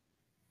level,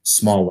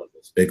 small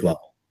levels, big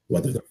level,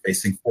 whether they're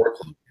facing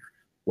foreclosure,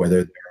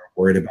 whether they're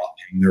worried about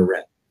paying their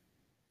rent,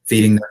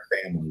 feeding their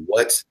family,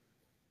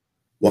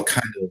 what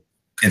kind of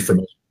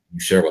information can you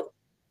share with them?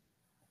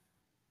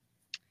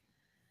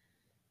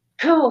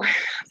 Oh,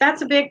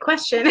 that's a big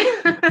question.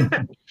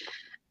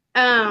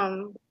 I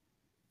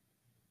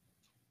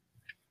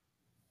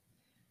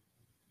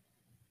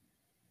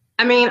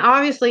mean,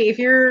 obviously, if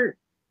you're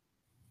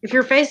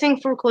facing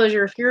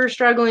foreclosure, if you're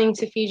struggling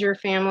to feed your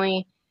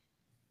family,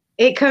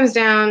 it comes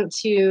down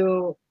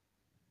to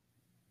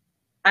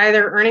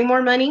either earning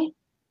more money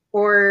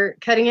or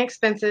cutting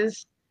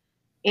expenses.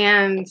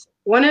 And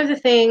one of the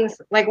things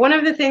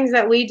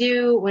that we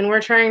do when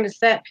we're trying to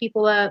set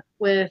people up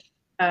with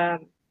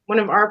one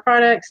of our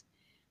products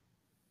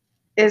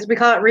is we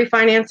call it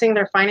refinancing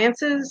their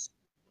finances.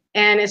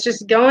 And it's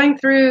just going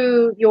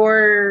through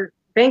your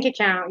bank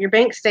account, your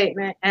bank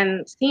statement,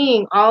 and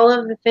seeing all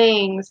of the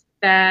things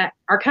that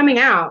are coming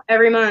out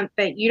every month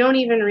that you don't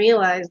even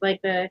realize,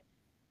 like going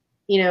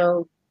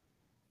to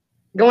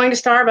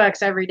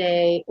Starbucks every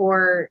day,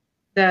 or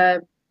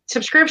the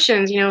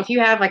subscriptions. If you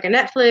have like a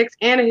Netflix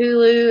and a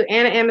Hulu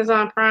and an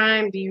Amazon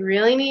Prime, do you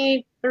really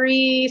need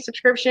 3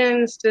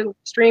 subscriptions to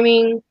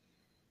streaming?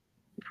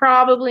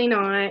 Probably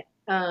not.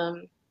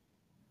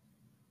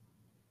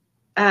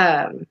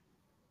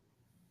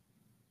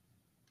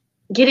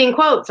 Getting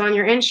quotes on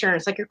your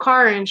insurance, like your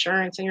car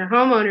insurance and your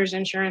homeowner's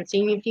insurance,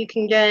 seeing if you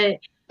can get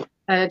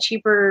a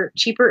cheaper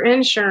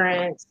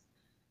insurance.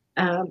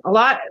 A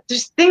lot,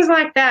 just things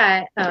like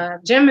that.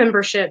 Gym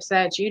memberships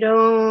that you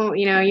don't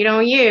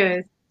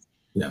use.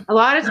 Yeah. A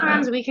lot of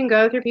times we can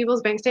go through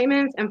people's bank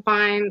statements and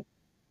find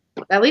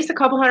at least a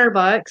couple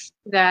 $100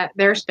 that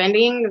they're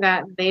spending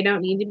that they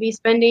don't need to be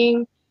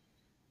spending,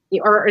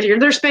 or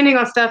they're spending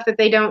on stuff that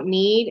they don't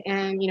need.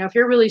 And if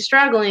you're really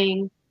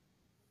struggling,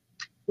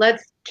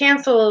 let's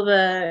cancel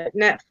the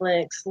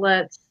Netflix.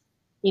 Let's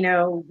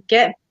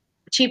get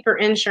cheaper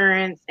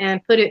insurance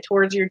and put it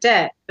towards your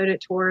debt. Put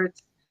it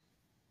towards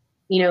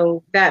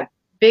that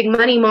big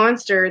money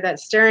monster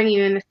that's staring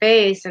you in the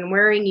face and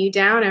wearing you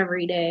down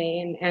every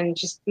day and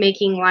just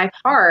making life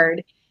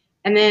hard.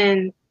 And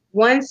then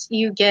once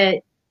you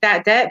get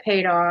that debt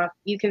paid off,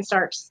 you can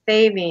start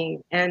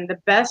saving. And the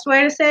best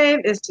way to save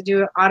is to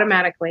do it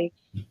automatically,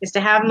 is to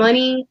have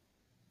money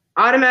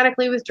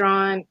automatically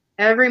withdrawn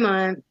every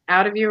month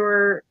out of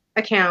your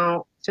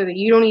account so that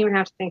you don't even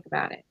have to think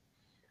about it.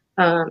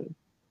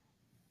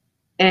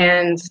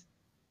 And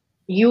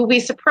you will be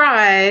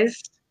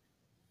surprised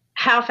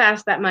how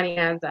fast that money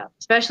adds up,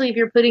 especially if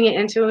you're putting it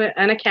into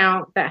an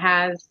account that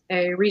has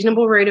a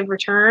reasonable rate of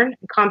return,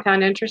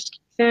 compound interest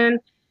kicks in,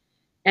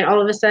 and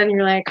all of a sudden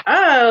you're like,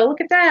 oh,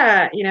 look at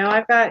that.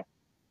 I've got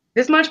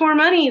this much more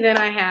money than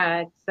I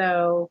had.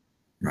 So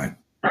right.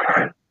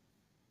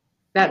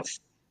 That's,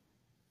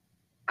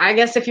 I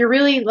guess, if you're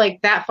really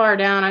like that far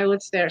down, I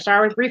would start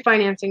with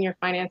refinancing your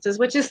finances,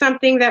 which is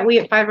something that we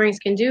at Five Rings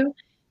can do.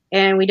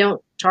 And we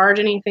don't charge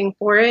anything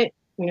for it.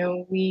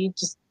 We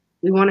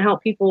want to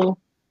help people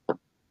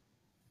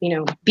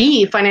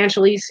be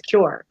financially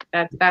secure.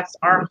 That's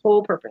our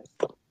whole purpose.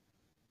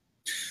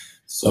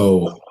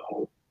 So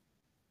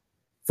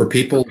for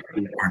people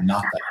who are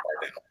not that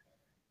far down,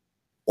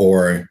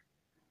 or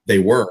they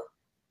were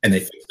and they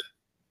fixed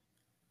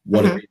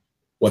it,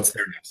 what's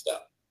their next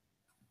step?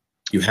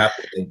 You have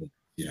to think,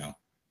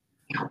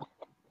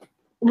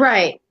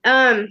 Right.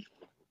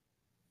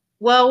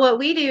 Well, what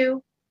we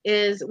do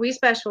is we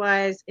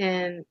specialize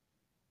in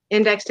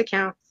indexed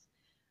accounts.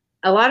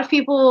 a lot of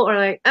people are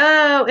like,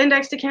 oh,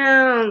 indexed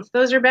accounts,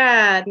 those are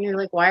bad. And you're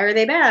like, why are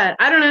they bad?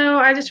 I don't know.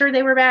 I just heard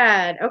they were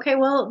bad. Okay,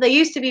 well, they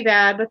used to be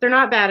bad, but they're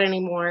not bad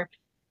anymore.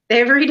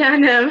 They've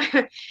redone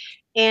them.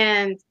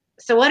 And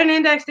so what an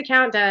indexed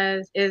account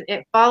does is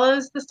it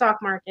follows the stock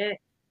market,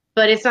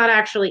 but it's not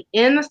actually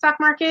in the stock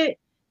market.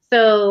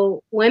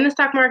 So when the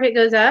stock market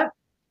goes up,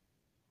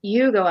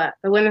 you go up.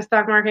 But when the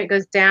stock market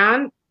goes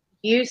down,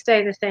 you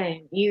stay the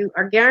same. You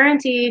are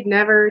guaranteed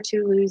never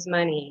to lose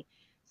money.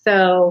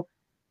 So,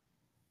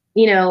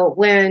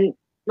 when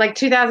like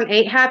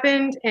 2008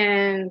 happened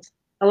and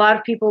a lot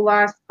of people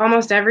lost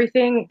almost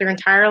everything, their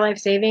entire life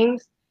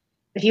savings,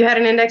 if you had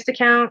an indexed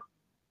account,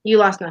 you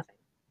lost nothing.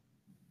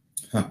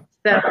 Huh.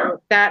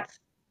 So that's,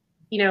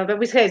 but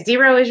we say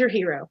zero is your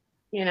hero.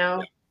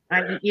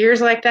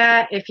 Years like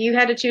that, if you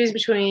had to choose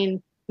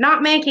between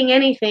not making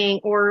anything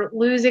or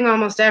losing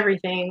almost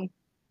everything,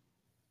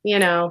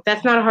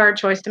 that's not a hard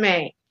choice to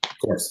make. Of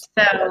course.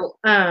 So,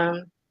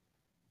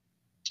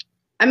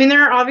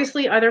 there are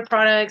obviously other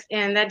products,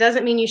 and that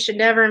doesn't mean you should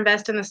never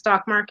invest in the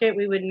stock market.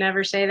 We would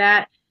never say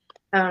that.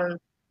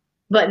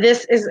 But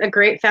this is a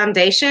great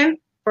foundation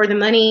for the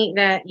money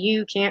that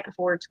you can't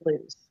afford to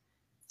lose.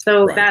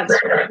 So that's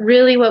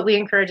really what we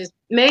encourage is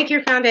make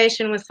your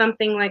foundation with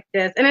something like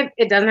this. And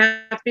it doesn't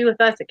have to be with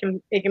us.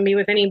 It can be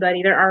with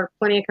anybody. There are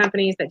plenty of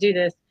companies that do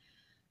this.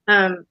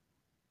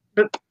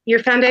 But your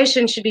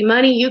foundation should be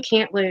money you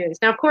can't lose.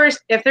 Now, of course,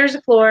 if there's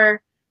a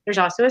floor, there's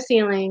also a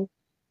ceiling.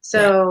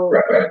 So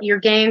your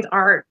gains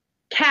are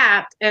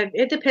capped.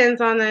 It depends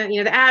on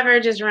the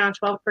average is around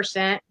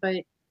 12%,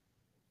 but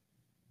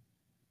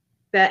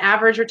the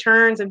average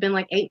returns have been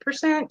like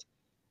 8%.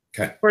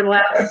 Okay. For the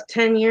last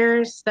 10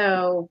 years.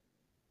 So,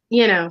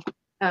 it's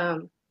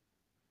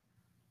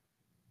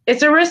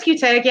a risk you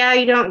take. Yeah,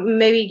 you don't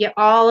maybe get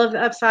all of the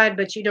upside,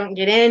 but you don't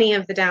get any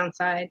of the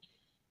downside.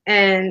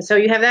 And so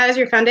you have that as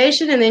your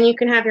foundation, and then you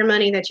can have your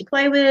money that you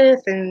play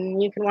with,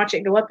 and you can watch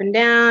it go up and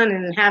down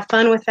and have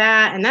fun with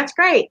that. And that's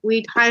great.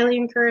 We highly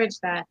encourage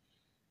that.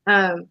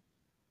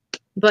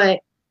 But,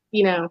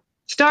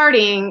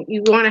 starting,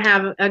 you want to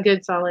have a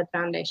good, solid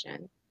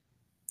foundation.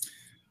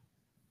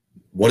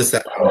 What is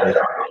that?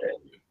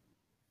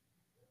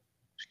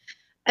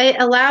 It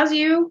allows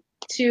you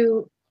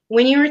to,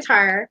 when you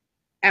retire,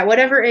 at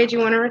whatever age you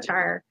want to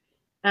retire,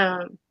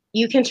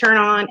 you can turn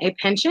on a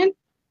pension,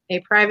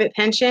 a private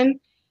pension,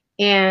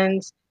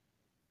 and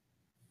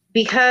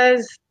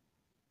because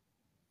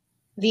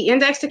the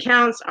indexed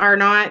accounts they're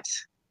not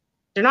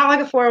like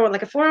a 401,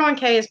 like a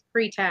 401k is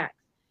pre-tax.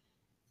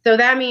 So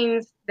that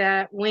means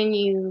that when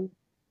you're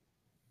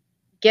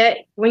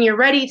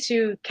ready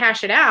to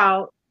cash it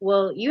out,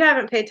 well, you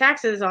haven't paid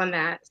taxes on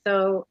that.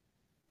 So,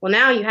 well,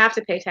 now you have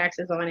to pay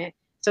taxes on it.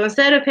 So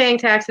instead of paying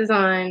taxes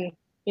on,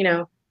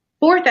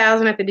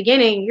 $4,000 at the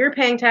beginning, you're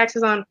paying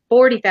taxes on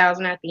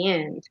 $40,000 at the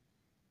end,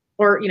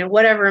 or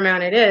whatever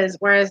amount it is.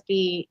 Whereas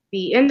the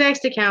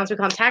indexed accounts, we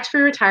call them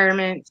tax-free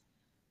retirements.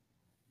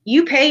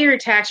 You pay your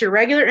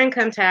regular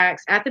income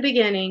tax at the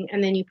beginning,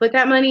 and then you put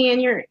that money in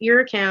your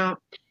account,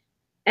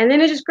 and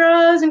then it just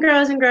grows and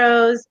grows and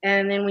grows.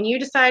 And then when you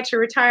decide to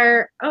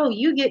retire,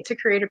 you get to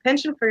create a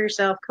pension for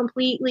yourself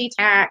completely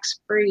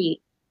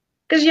tax-free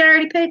because you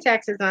already paid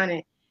taxes on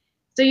it.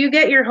 So you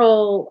get your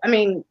whole,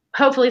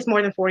 hopefully it's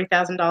more than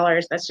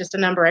 $40,000. That's just a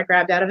number I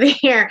grabbed out of the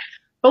air.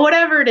 But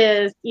whatever it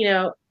is,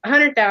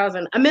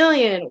 100,000, a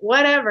million,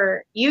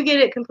 whatever, you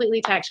get it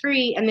completely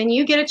tax-free. And then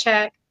you get a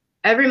check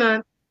every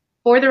month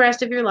for the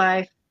rest of your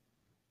life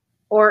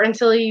or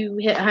until you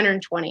hit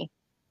 120.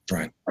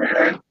 Right.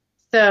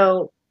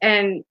 So,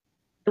 and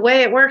the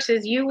way it works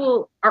is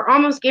you are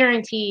almost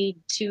guaranteed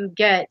to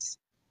get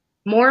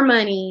more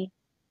money.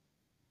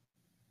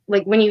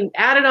 Like when you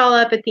add it all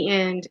up at the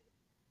end,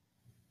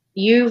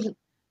 you've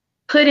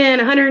put in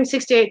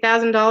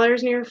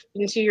 $168,000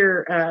 into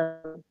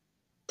your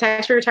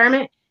tax-free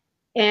retirement,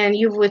 and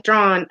you've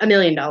withdrawn $1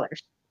 million.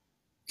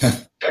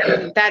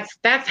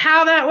 That's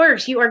how that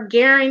works. You are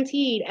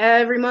guaranteed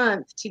every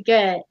month to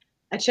get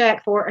a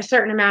check for a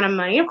certain amount of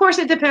money. Of course,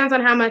 it depends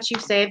on how much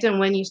you've saved and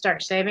when you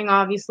start saving.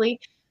 Obviously,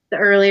 the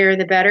earlier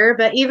the better.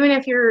 But even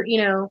if you're,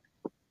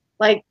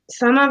 like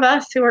some of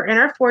us who are in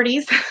our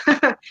 40s,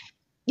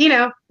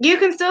 you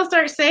can still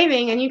start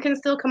saving and you can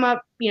still come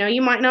up,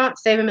 you might not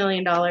save $1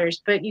 million,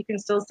 but you can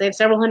still save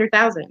several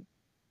 $100,000.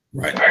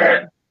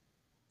 Right.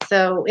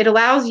 So it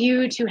allows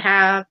you to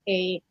have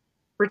a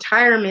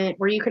retirement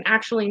where you can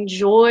actually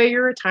enjoy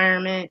your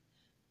retirement,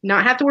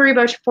 not have to worry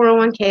about your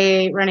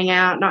 401k running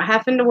out, not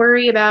having to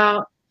worry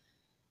about,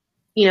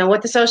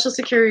 what the Social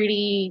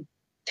Security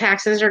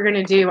taxes are going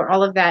to do or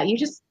all of that. You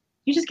just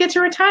get to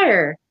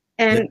retire.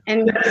 And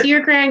see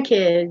your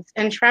grandkids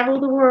and travel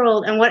the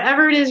world and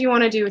whatever it is you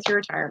want to do with your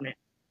retirement.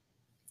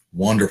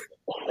 Wonderful.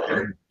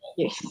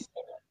 Yes.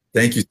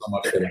 Thank you so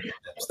much for that.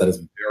 That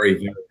is very,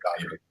 very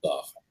valuable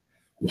stuff.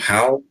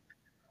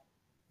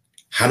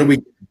 How do we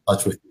get in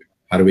touch with you?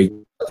 How do we get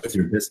in touch with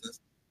your business?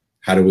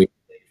 How do we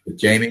engage with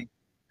Jamie?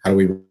 How do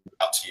we reach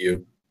out to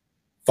you,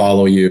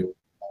 follow you,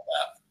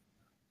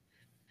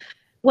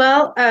 all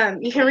Well,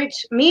 you can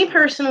reach me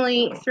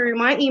personally through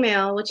my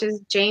email, which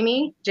is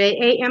Jamie,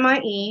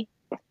 Jamie,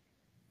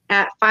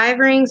 at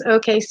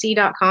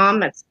fiveringsokc.com.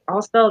 That's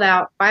all spelled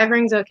out,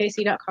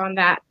 fiveringsokc.com.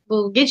 That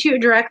will get you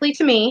directly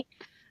to me.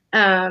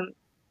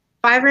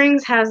 Five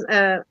Rings has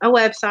a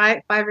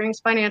website,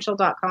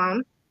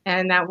 fiveringsfinancial.com,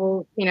 and that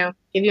will,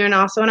 give you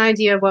also an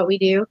idea of what we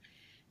do.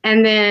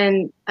 And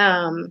then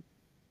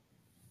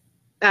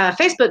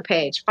Facebook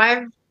page,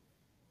 Five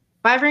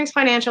Rings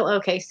Financial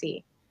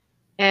OKC.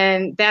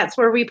 And that's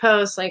where we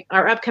post like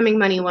our upcoming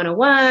Money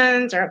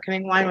 101s, our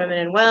upcoming Wine, Women,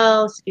 and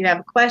Wealth. If you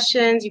have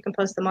questions, you can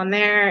post them on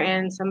there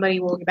and somebody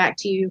will get back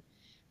to you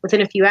within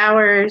a few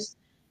hours.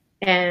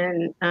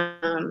 And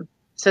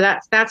so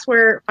that's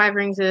where Five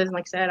Rings is.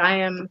 Like I said, I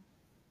am,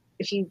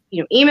 if you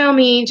email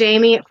me,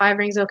 Jamie at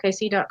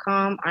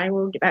fiveringsokc.com, I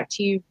will get back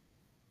to you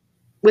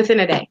within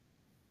a day.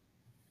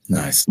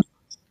 Nice.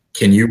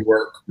 Can you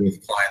work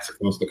with clients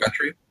across the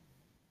country?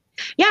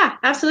 Yeah,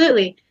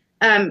 absolutely.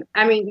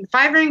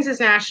 Five Rings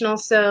is national,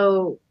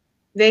 so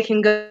they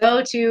can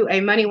go to a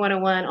Money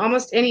 101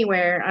 almost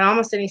anywhere in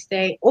almost any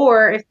state,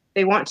 or if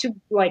they want to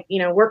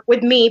work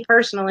with me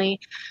personally,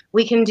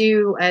 we can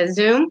do a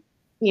Zoom,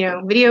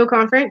 video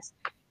conference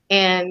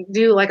and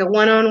do like a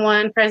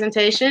one-on-one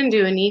presentation,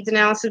 do a needs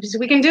analysis.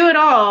 We can do it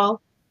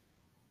all,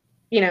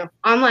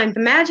 online, the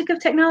magic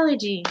of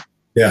technology.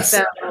 Yes.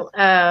 So,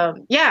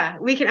 yeah,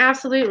 we can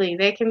absolutely.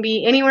 They can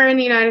be anywhere in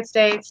the United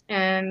States,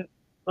 and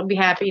I'll be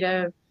happy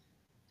to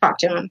talk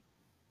to them.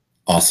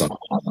 Awesome.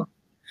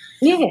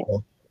 Yeah.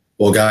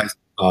 Well, guys,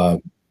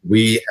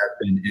 we have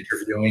been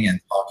interviewing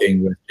and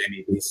talking with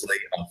Jamie Beasley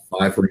of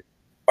Five Rings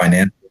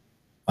Financial.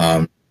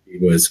 She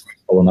was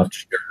grateful enough to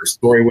share her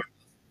story with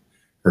us,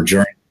 her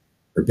journey,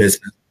 her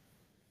business,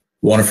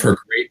 one of her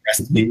great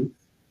recipes,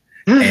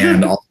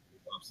 and also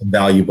some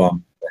value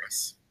bombs for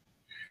us.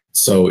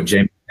 So,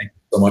 Jamie, thank you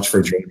so much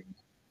for joining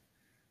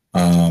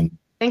us.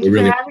 Thank you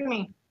for having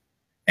me.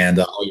 And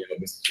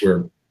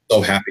we're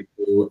so happy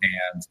to,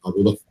 and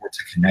we look forward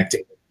to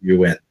connecting with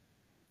you.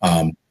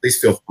 And please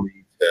feel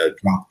free to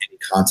drop any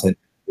content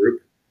in the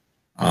group.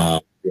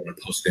 If you want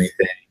to post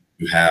anything,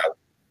 you have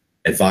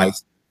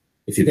advice,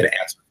 if you can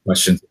answer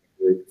questions in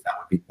the group, that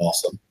would be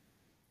awesome.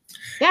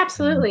 Yeah,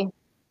 absolutely.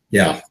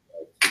 Yeah.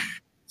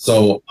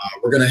 So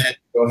we're going to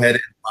go ahead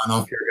and sign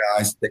off here,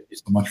 guys. Thank you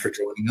so much for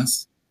joining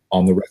us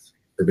on the Recipe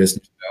for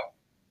Business show.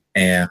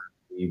 And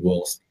we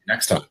will see you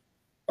next time.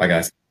 Bye,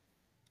 guys.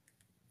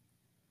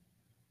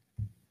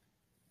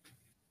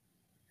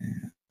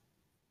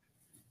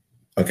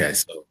 Okay,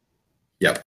 so, yep.